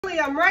Kelly,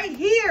 I'm right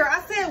here.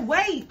 I said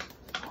wait.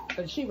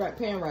 But she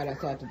paying right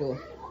outside the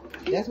door.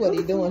 That's what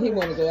he's doing. He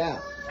want to go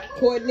out.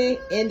 Courtney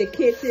in the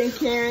kitchen,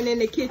 Karen in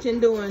the kitchen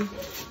doing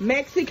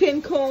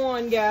Mexican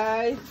corn,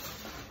 guys.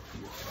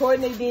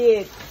 Courtney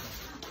did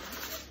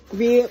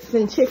ribs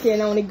and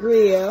chicken on the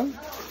grill.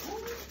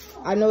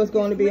 I know it's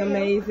going to be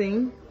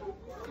amazing.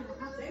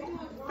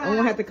 I'm going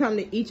to have to come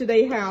to each of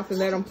their house and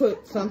let them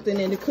put something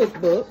in the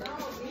cookbook.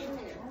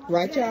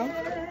 Right, y'all?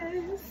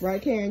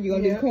 Right, Karen? You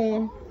going to do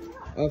corn?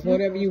 Or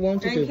whatever you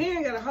want to do. And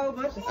Karen got a whole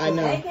bunch of stuff. I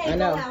know, They can't I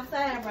know. go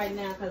outside right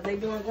now because they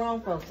doing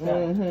grown folks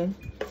stuff.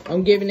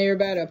 I'm giving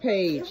everybody a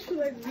page.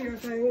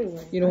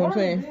 You know what I'm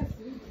saying?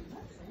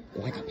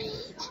 Like a page.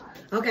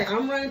 Okay,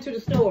 I'm running to the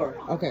store.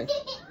 Okay.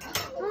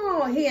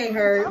 Oh, he ain't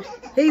heard.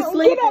 He's Get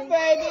sleeping. up,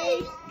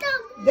 baby.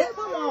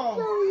 Come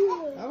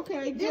on.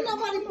 Okay. Didn't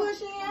nobody push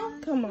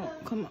him? Come on,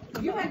 come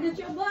on. You might get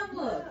your butt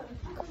look.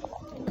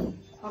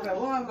 Okay,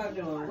 what am I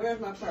doing? Where's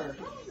my purse?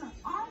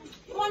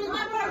 What is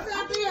my purse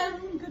out there?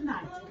 Good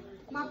night.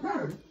 My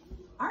purse.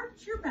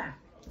 Arch your back.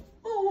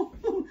 Oh,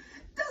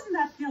 doesn't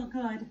that feel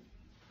good?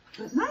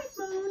 Good night,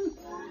 Moon.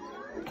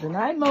 Good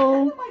night,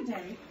 Moon. End of my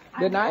day,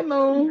 Good night, I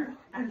Moon. here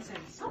and say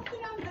something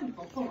I'm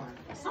thankful for.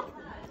 Something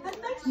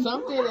that makes me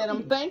Something feel that I'm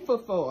happy. thankful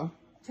for.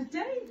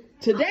 Today,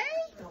 Today?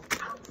 go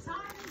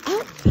outside.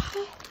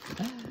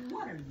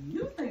 What are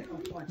you thankful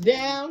for? today?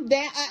 Down.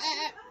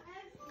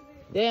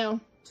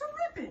 Down.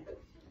 Terrific.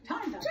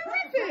 Time to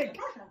Terrific.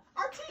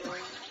 Our teeth.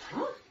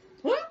 Huh?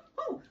 What?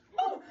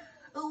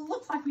 Oh,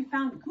 looks like we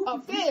found Goofy's A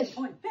fish.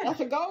 Point fish. That's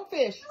a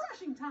goldfish.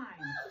 Brushing time.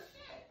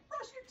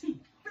 Brush your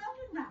teeth, round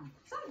and round,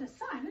 side to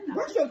side, and up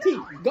Brush and your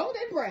teeth. down.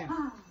 Golden brown.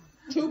 Ah,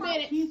 2 my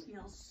minutes. teeth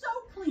feel so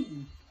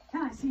clean.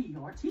 Can I see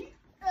your teeth?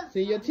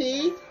 See your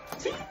teeth?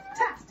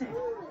 Teeth-tastic.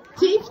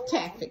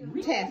 Teeth-tastic.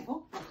 Read a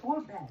book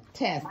before bed.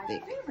 Tastic. My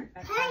favorite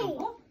bedtime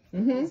book.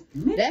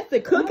 That's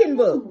the cooking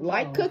book.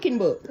 Like cooking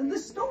book. The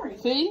story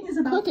See? is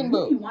about Cooking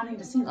Ruby book. wanting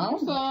to see the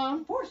movie Awesome.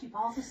 before she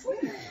falls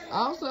asleep.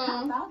 How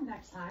Awesome. about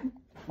next time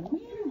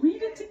we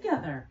read it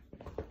together?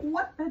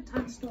 What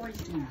bedtime stories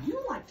do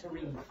you like to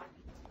read?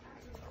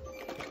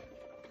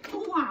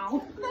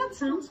 Wow, that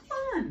sounds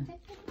fun.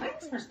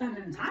 Thanks for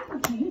spending time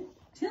with me.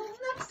 Till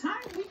next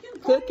time we can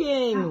play. Have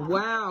Cooking. a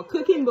Wow.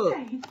 good Cooking book.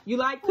 day. You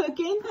like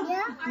cooking?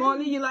 Yeah.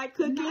 Molly, you like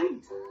cooking?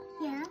 Night.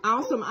 Yeah.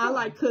 Awesome. I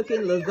like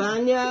cooking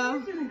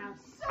lasagna. We're gonna have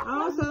so much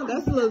Awesome. fun.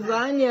 That's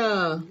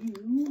lasagna.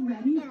 You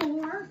ready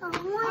for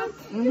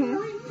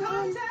Mhm.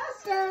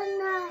 contest?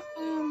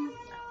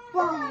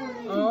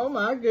 Oh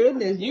my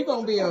goodness. You're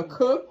going to be a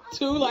cook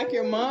too like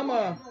your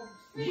mama.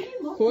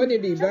 Courtney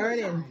be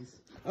burning.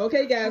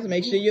 Okay guys,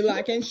 make sure you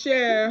like and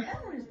share.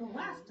 Emma is the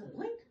last to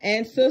blink.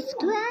 And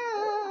subscribe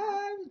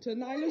to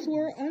Nyla's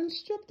World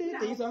Unscripted.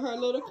 These are her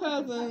little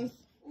cousins.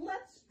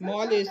 Let's stretch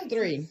Marley is our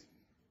 3. faces.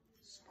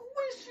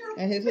 Squish your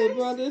And his little face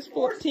brother is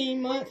or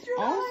 14 months. squint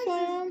your eyes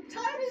Awesome. as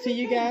tight as See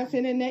you you can. guys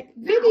in the next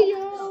Now,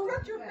 video.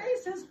 stretch your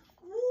faces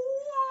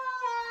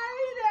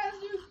wide as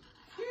you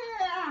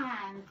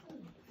can.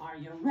 Are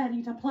you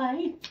ready to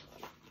play?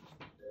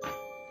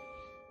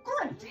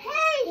 Great.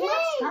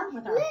 Let's start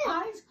with our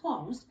eyes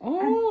closed.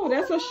 Oh,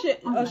 that's a shish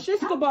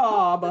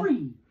kebab.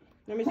 3.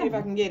 Let me see if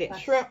I can get it.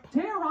 Shrimp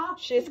Tear off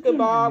shish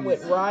kebab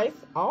with rice.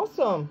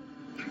 Awesome.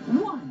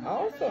 1,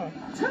 Awesome.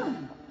 2.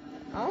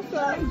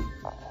 Awesome.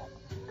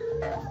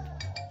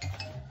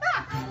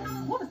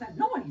 Ah, what is that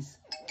noise?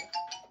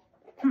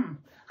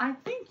 I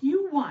think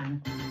you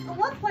won.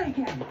 Let's play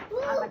again.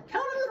 On the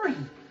count of 3.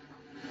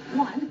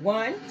 1,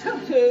 1, 2,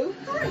 2,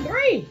 3.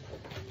 3.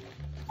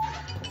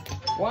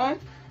 1,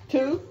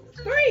 2,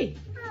 3.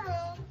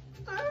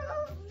 I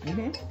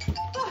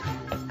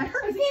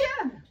heard it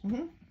again.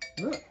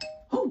 Look.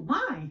 Oh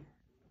my.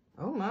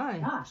 Oh my.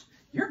 Gosh,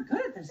 you're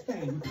good at this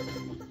game.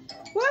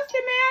 What's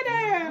the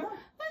matter?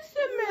 What's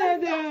the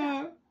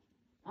matter?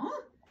 Huh?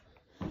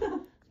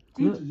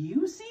 Did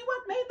you see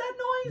what made that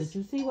Did noise?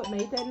 you see what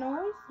made that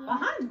noise?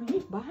 Behind me.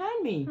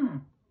 Behind me.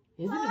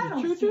 Is I it a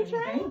don't choo-choo see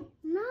train? anything.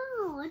 No,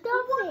 One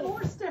don't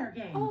more stair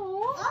game.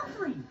 Oh. On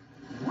 3.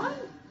 1,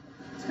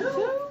 2,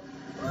 2,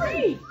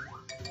 3.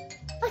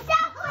 What's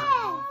that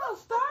Oh,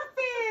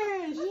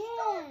 starfish.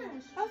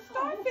 Yeah. A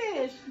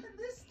starfish.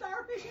 This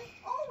starfish is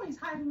always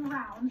hiding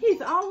around.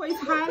 He's always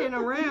hiding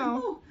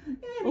around. Oh,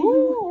 anywho,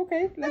 Ooh,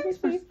 okay. Let me thanks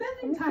for see.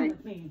 spending time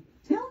with me.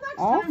 Till next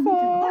time, we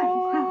can play.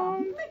 Have a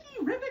Mickey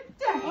Ribbit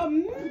Day. A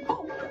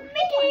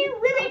Mickey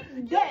Ribbit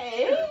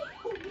Day. Oh,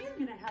 we're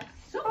gonna have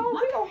so Oh,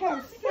 much we're going to fun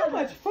have so together.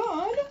 much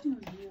fun. Do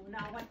you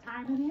know what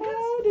time it is?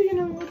 Oh, do you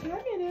know what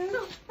time it is?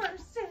 Super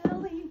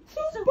silly.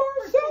 Super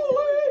silly.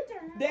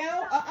 dance.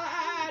 Down.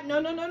 No.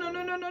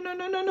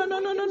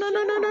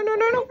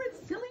 Favorite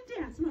silly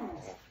dance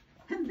moves.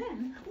 And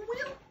then we'll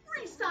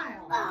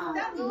freestyle.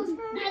 That means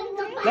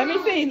Let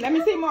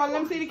me see, Marlon.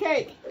 Let me see the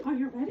cake. Are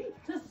you ready?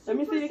 Let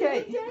me see the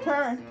cake.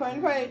 Turn the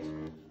page.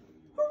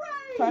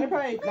 Hooray! Turn the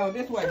page. No,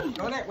 this way.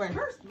 Go that way.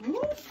 First move.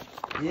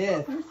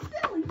 Yes. Super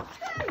silly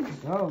dance.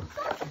 Oh,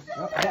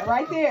 that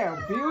right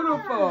there.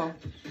 Beautiful.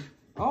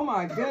 Oh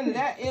my goodness,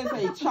 that is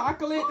a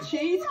chocolate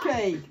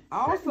cheesecake.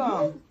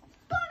 Awesome.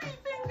 Bunny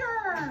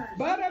finger.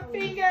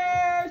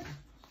 Butterfingers.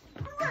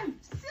 Great,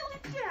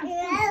 silly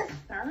dance.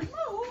 Third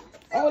move.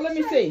 Oh, let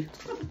me see.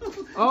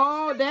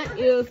 Oh, that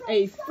is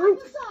a fruit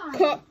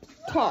cup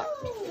tart.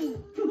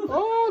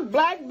 Oh,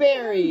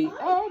 blackberry.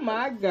 Oh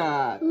my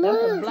God.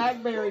 That's a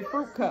blackberry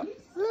fruit cup.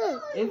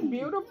 It's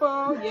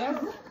beautiful.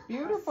 Yes,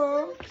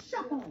 beautiful.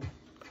 Shuffle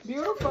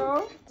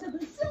Beautiful. to the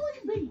silly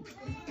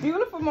beat.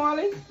 Beautiful,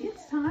 Marley.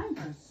 It's time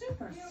for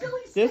super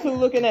silly This step. is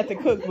looking at the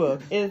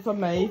cookbook. It's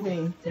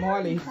amazing.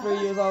 Marley's 3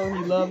 years old.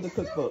 He loves the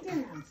cookbook.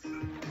 Dance.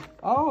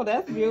 Oh,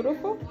 that's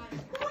beautiful.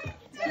 We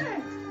did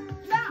it.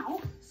 Now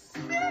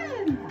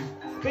spin.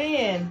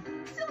 Spin.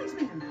 Silly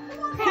spin.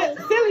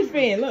 Silly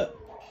spin. Look.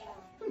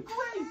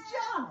 Great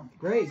job.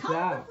 Great Time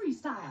job. for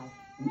freestyle.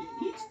 We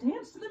each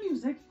dance to the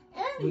music.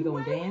 We're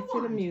going to any way dance we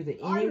to the want. music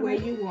Are any way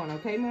ready? you want.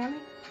 Okay, Marley?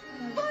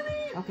 Bunny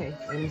Okay,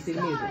 let me see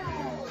the music.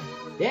 style.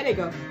 There they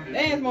go.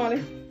 Dance, Marley.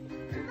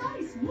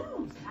 Nice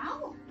moves,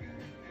 pal.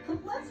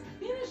 Let's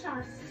finish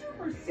our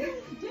super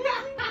silly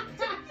dancing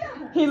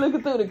together. He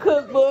looking through the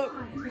cookbook.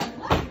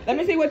 Let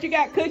me see what you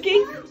got,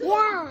 Cookie.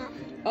 Yeah.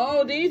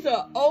 Oh, these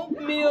are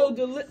oatmeal.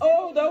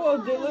 Oh, those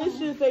are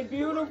delicious. They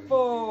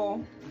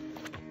beautiful.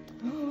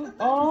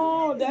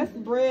 Oh, that's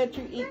bread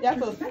you eat.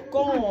 That's a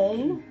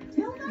scone.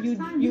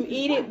 You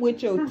eat it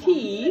with your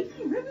teeth.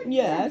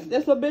 Yes,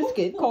 that's a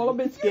biscuit. Call a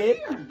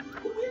biscuit.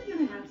 We're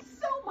gonna have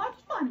so much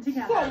fun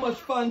together. So much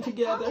fun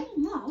together. I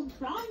love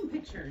drawing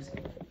pictures.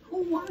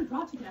 Want to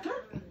draw together?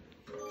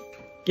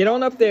 Get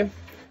on up there.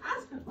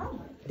 Ask a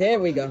grown. There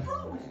we go.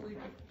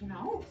 You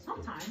know,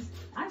 sometimes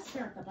I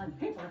stare at the blank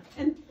paper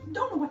and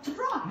don't know what to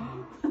draw.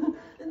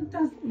 Does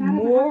that ever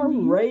More happen to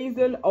you?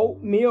 raisin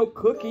oatmeal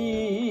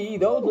cookie.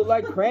 Those look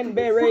like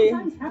cranberry.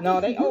 No,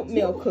 they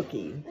oatmeal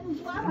cookie. I'm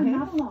glad I'm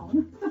not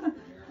alone.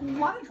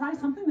 Want to try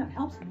something that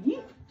helps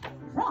me?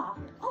 Draw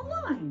a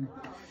line.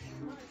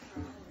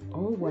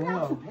 Oh wow.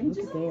 Now the page Look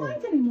at isn't there.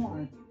 blank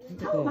anymore.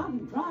 Look at How that. about we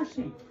draw a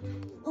shape?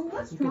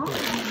 Let's Look draw at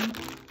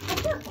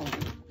a circle.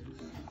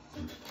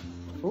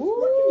 Ooh.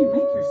 What can you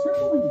make your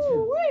circle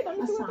into? Wait, let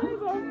me A see what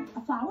these are. sun?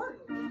 A flower?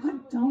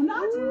 A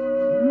donut?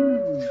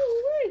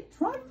 Wait.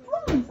 Try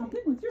drawing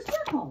something with your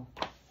circle.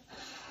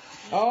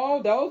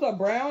 Oh, those are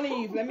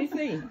brownies. Let me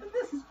see.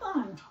 This is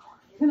fun.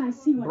 Can I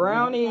see what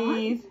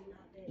Brownies.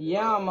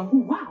 Yum. you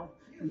wow,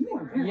 you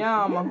are very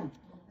Yum.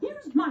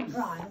 creative. Here's my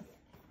drawing.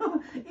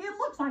 It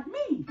looks like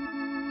me.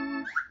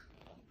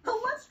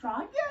 Let's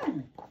try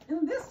again.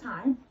 And this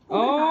time.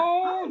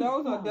 Oh,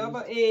 those are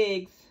double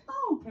eggs.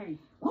 Okay.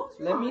 Close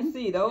your Let me eyes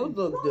see. Those and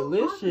look draw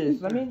delicious.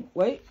 on Let me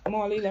wait,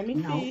 Marley. Let me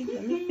No see.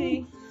 Let me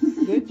peeking.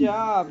 see. Good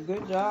job.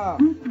 Good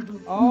job.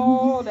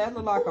 Oh, that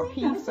looks like a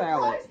We got pea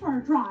salad. surprise for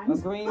our drawings.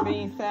 A green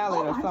bean salad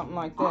or All right, something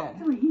like on that.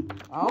 3,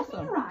 Awesome.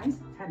 open your eyes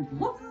and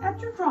look at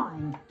your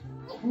drawing.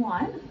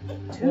 1,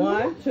 2,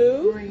 1,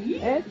 2, 3.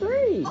 and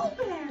 3.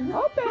 Open.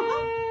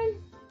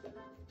 Open.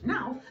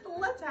 Now,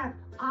 let's add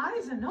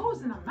eyes, a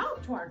nose, and a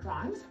mouth to our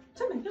drawings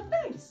to make a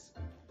face.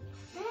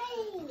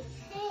 Hey,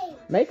 hey.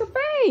 Make a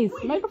face.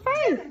 We Make a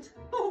did face. it.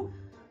 Oh,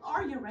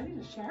 are you ready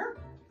to share?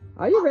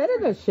 Are you ready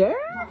to share?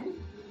 1,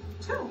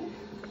 2,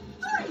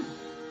 3.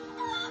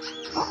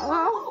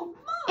 Uh-oh. Oh,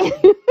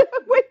 Mom!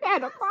 We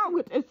had a problem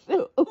with this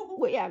soup.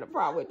 We had a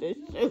problem with this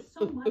soup.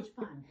 So much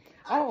fun.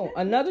 Oh,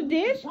 another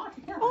dish? Draw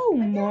together. Oh,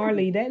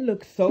 Marley, that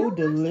looks so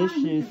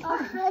delicious.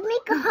 Oh, let me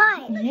go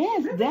hide.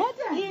 Yes, that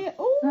is.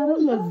 Oh,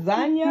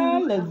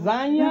 lasagna,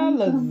 lasagna,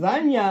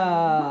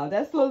 lasagna.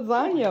 That's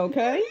lasagna,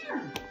 okay?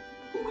 Here.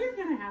 We're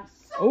gonna have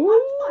so Ooh.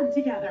 much fun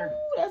together.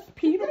 That's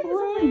pita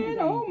bread.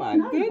 Oh my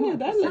goodness,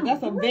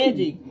 that's a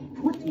veggie.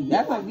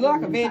 That's like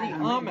a veggie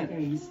almond.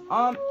 Those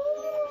Oh,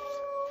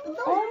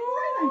 are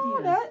great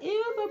ideas. that is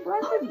a I was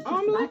breakfast just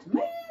omelet. about to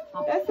make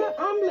a That's an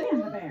omelet.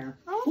 Panda bear.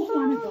 Who Awesome.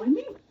 want to join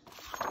me?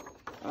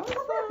 Awesome.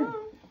 Perfect.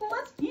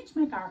 Let's each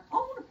make our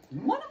own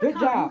Good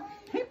job.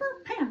 paper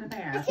panda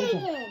bear.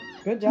 Chicken.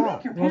 Good job.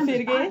 Make your Want to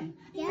see it panda's again? body.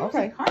 Yeah.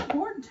 Okay. Use a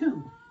cardboard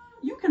tube.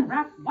 You can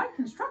wrap white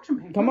construction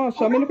paper. Come on,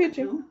 show me the around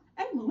picture. tube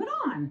and glue it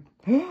on.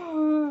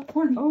 Oh,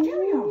 For the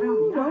area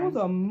around the eyes,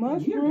 those are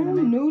you're gonna mushroom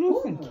make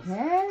noodles and oodles.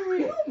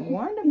 carrots.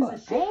 Wonderful.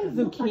 Is a shape And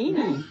that looks like zucchini.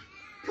 that.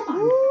 Come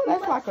on. Ooh,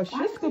 that's like let's a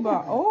try it shish kebab.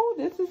 together. Oh,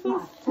 this is a Draw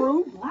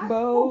fruit two black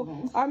bowl.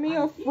 ovals I mean,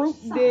 a on fruit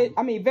each dish. side.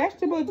 I mean,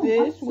 vegetable Put the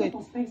white dish with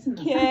circle space in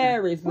the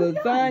carrots, center for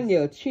the eyes.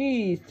 lasagna,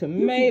 cheese, You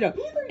tomato,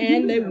 can either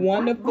and use a your black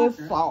wonderful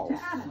marker sauce. to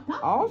add a dot to the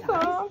eyes,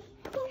 Awesome.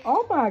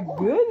 Oh my or you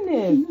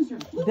goodness. can use your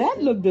blue That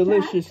stick look to add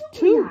delicious googly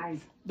too. eyes.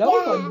 Those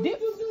Yeah. are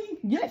dips.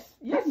 Yes,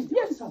 yes, How you doing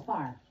yes. so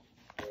far?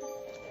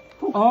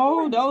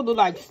 Oh, those look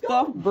like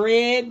stuffed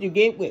bread you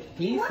get with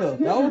pizza.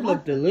 Those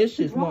look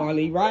delicious,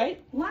 Marley,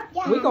 right? Black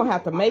Yeah. We're going to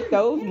have to make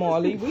those,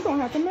 Marley. We're going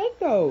to have to make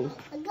those.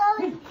 Go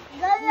to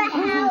the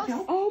house.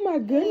 Oh my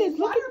goodness,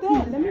 look at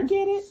that. Let me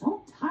get it.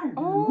 So tired in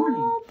the morning.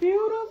 Oh,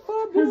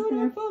 beautiful, 'Cause they're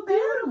beautiful,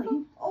 beautiful.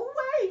 barely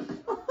awake.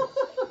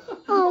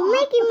 Oh,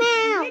 Mickey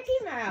Mouse.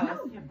 Mickey Now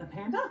Mouse. give the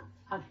panda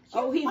a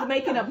Oh, he's cute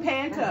making a nose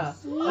panda.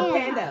 and A Yeah.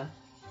 panda.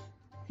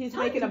 He's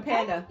time making a to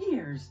add panda.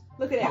 Ears.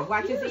 Look at that.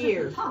 Watch his at the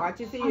ears. top, Watch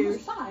his on the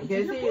ears. sides Look at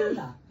of his your ears.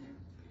 panda.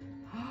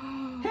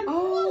 And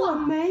Oh,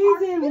 voila, amazing. our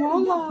very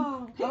Voila.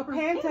 young paper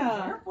panda.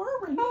 there for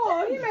a rainy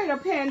Oh, day. he made a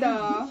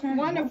panda. Share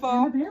Wonderful.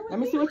 Panda Bear with Let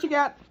me see me. what you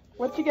got.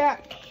 What you got?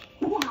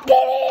 Wow.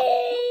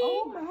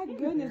 Oh my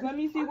goodness. Let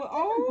me see what.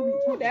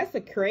 Oh, that's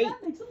a crate.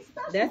 That makes them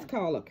special. That's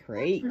called a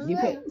crate. For You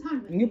spending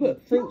time with you me.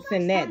 put fruits Till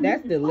in next that. time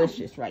That's you can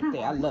delicious find right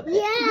there. I love that.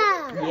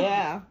 Yeah.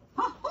 Yeah.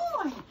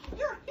 Ahoy!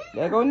 You're here.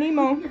 There go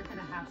Nemo. You're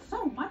gonna have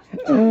so much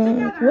fun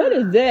together. What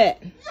is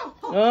that?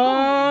 Yo-ho-ho.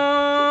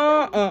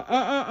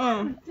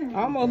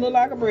 Almost look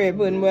like a bread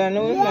pudding, but I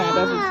know it's not. That's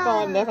what Yeah. it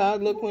started. That's how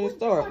it looked when it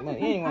started. But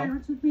anyway,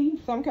 Pirates with me.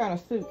 some kind of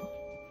soup.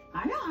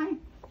 Aye, aye.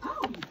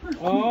 I'll be first.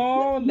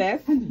 Oh,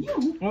 that's And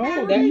you, oh,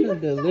 Harry, that's a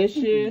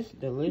delicious, This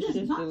delicious,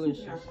 is not to be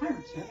delicious. our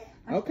pirate ship,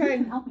 but Okay. You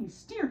can help me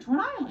steer to an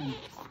island.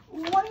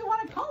 What do you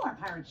want to call our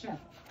pirate ship?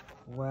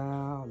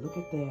 Wow, look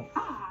at that.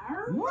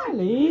 Our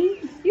Marley,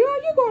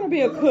 you gonna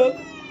be a cook?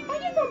 Are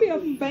you gonna be a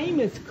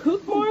famous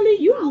cook, Marley?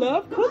 You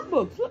love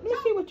cookbooks. Let me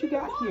see what you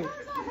got here.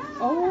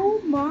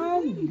 Oh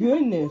my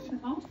goodness.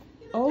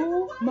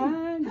 Oh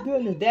my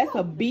goodness. That's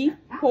a beef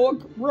pork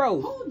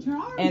roast Hold your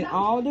arms and out.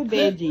 all the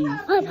veggies.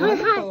 Hot, hot,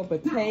 hot. Wonderful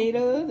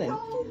potatoes and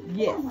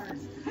yes,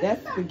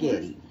 that's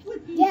spaghetti.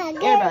 Yeah,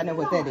 Everybody know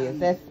what that is.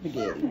 That's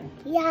spaghetti.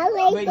 yeah,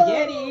 Lego.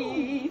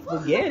 Spaghetti,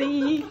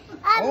 spaghetti.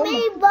 Oh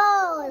my,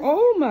 Amiibo.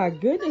 oh my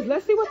goodness.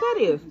 Let's see what that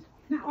is.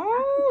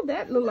 Oh,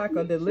 that look like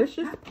a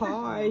delicious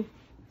pie.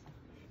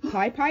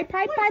 Pie.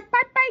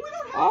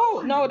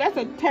 Oh, no, that's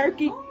a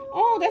turkey.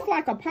 Oh, that's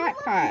like a pot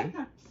pie.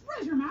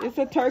 It's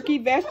a turkey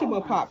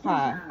vegetable pot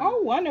pie.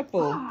 Oh,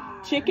 wonderful.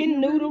 Chicken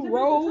noodle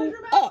rolled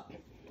up.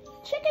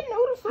 Chicken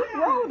noodle soup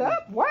rolled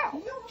up.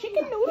 Wow.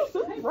 Chicken noodle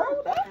soup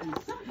rolled up.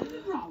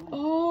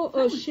 Oh,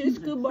 a shish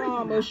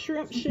kebab, a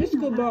shrimp shish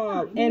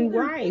kebab, and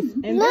rice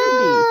and veggies.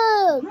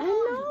 Look. I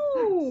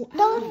know.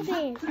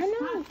 Dolphin. I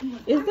know.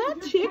 Is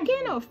that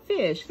chicken or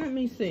fish? Let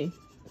me see.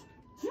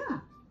 Yeah.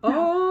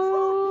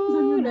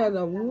 Oh, there's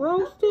a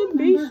roasted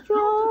beef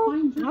straw.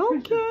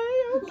 Okay.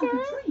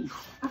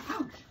 A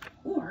pouch,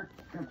 or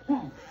your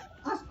bed.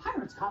 Us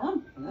pirates call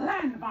them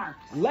landmarks.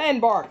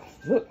 Landmark.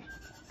 Look.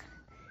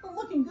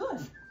 Looking good.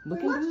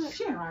 Looking Let's good.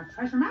 share our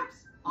treasure maps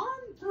on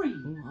 3.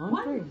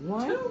 On three.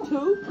 One, two,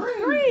 two,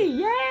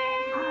 three.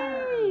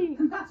 Arr. Yay!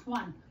 That's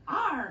one.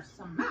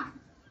 Some map.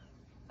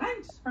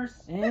 Thanks for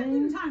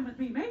spending And- time with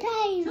me, mate.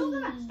 Kylie. Till the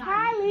next time.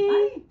 Kylie.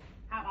 everybody.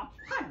 Have a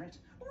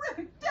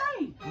pirate-rific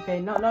day. Okay,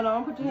 no,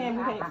 don't put your hand.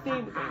 We can't see.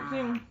 We can't see.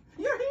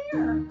 You're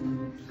here.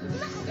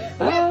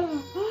 Oh.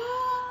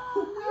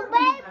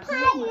 Vampire. I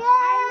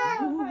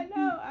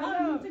know.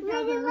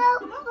 Little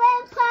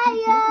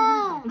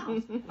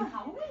vampire. For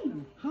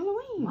Halloween.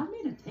 Halloween. Want me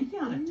to take you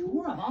on a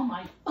tour of all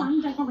my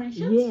fun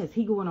decorations? Yes,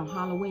 he going on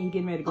Halloween. He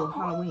getting ready to go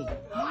Halloween.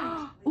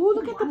 Oh,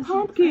 look at the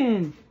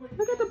pumpkin.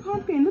 Look at the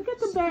pumpkin. Look at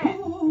the bat.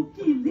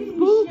 Spooky.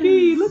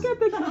 Spooky. Look at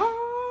the.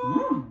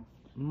 Oh.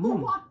 Who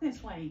walk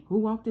this way? Who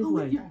walked this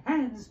With way? your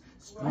hands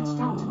stretched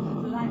out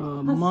like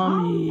a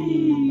Mommy.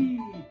 zombie.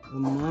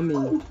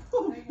 Mommy.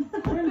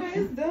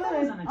 It's That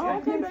was done.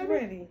 unexpected. It's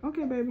ready.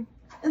 Okay, baby.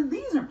 And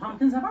these are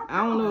pumpkins of our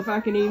I don't know if I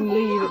can even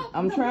leave.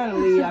 I'm trying to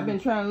leave. I've been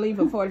trying to leave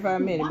for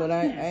 45 minutes, but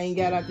I ain't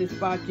got out this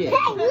spot yet.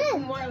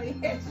 Marley,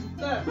 it's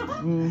stuck.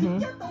 Mm-hmm.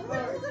 Get the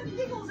wiggles and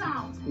giggles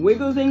out.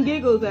 Wiggles and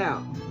giggles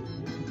out.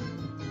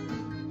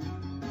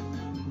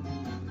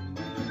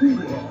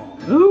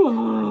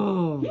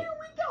 Ooh. Here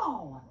we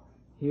go.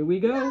 Here we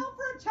go. Now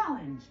for a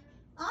challenge.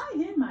 I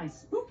hid my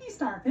spooky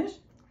starfish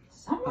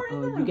somewhere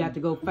in the Oh, room. you got to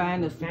go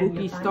find the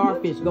spooky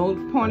starfish. Go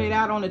point it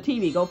out on the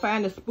TV. Go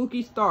find the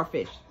spooky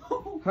starfish.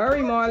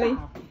 Hurry, Marley.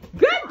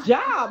 Good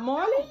job,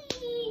 Marley.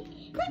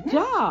 Good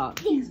job.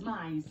 He's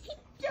my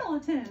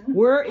skeleton.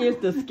 Where is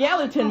the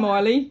skeleton,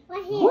 Marley?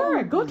 Right here.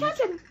 Where? Go touch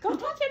it. Go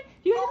touch it.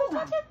 You gotta go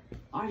touch it.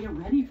 Are you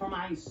ready for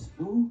my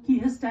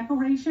spookiest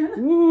decoration?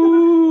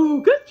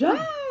 Ooh, good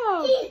job.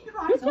 Keep your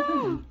eyes Good job.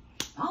 open.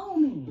 Follow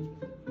me.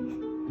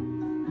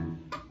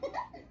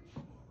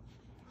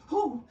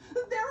 Oh,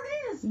 there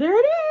it is. There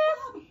it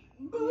is.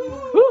 Boo.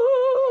 Ooh,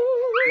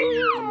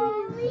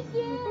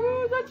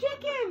 it's a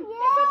chicken.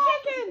 It's a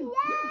chicken.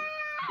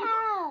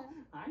 Yeah.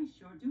 I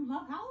sure do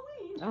love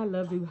Halloween. I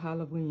love you,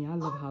 Halloween. I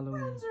love Our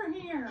Halloween. friends are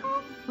here.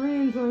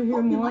 Friends are here,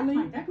 Hope you like my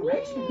Marley.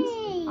 decorations.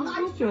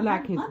 I sure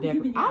like his Fun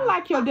giving decoration. you I a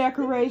like your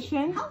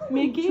decoration, Halloween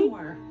Mickey.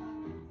 tour.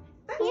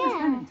 Thanks for Yeah.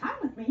 spending time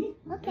with me.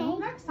 Okay. Till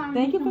next time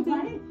Thank we you for can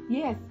play. that.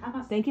 Yes. Have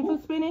a Thank you for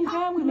spending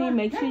time with me.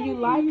 Make sure you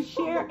like,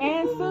 share,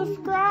 and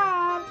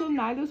subscribe to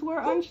Nyla's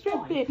World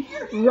Unstricted.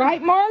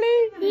 Right,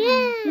 Marley?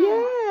 Yeah.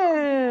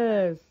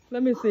 Yes.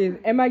 Let me see.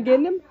 Am I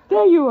getting them?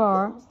 There you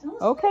are.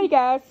 Okay,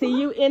 guys. See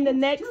you in the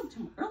next Still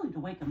too early to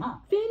wake them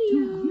up.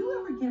 video. Do you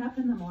ever get up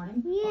in the morning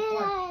before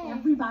Yeah.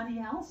 everybody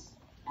else?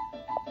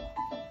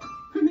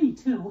 Me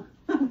too.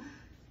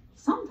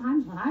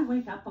 Sometimes when I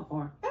wake up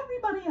before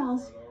everybody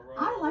else,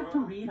 I like to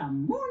read a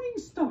morning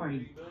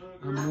story.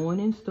 A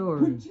morning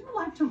story. Would you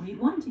like to read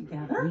one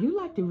together? Would you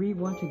like to read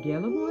one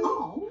together, Marley?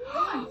 All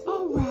right.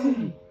 All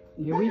right.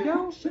 Here we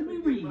go. What should we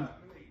read?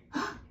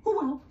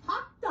 Well,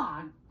 hot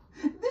dog.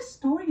 This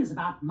story is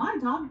about my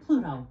dog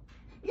Pluto.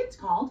 It's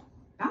called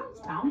bounce,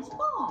 bounce,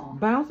 ball.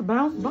 Bounce,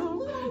 bounce, ball.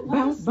 Little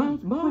Bounce, was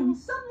bounce, he, ball. when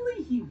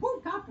suddenly he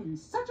woke up in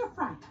such a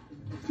fright.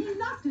 He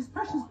knocked his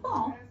precious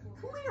ball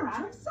clear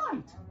out of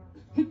sight.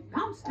 It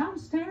bounced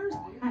downstairs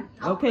and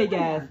out Okay, the door.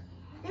 guys.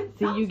 It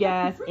See you bounced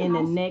up guys the in the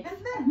treehouse next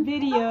and then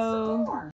video. up some more.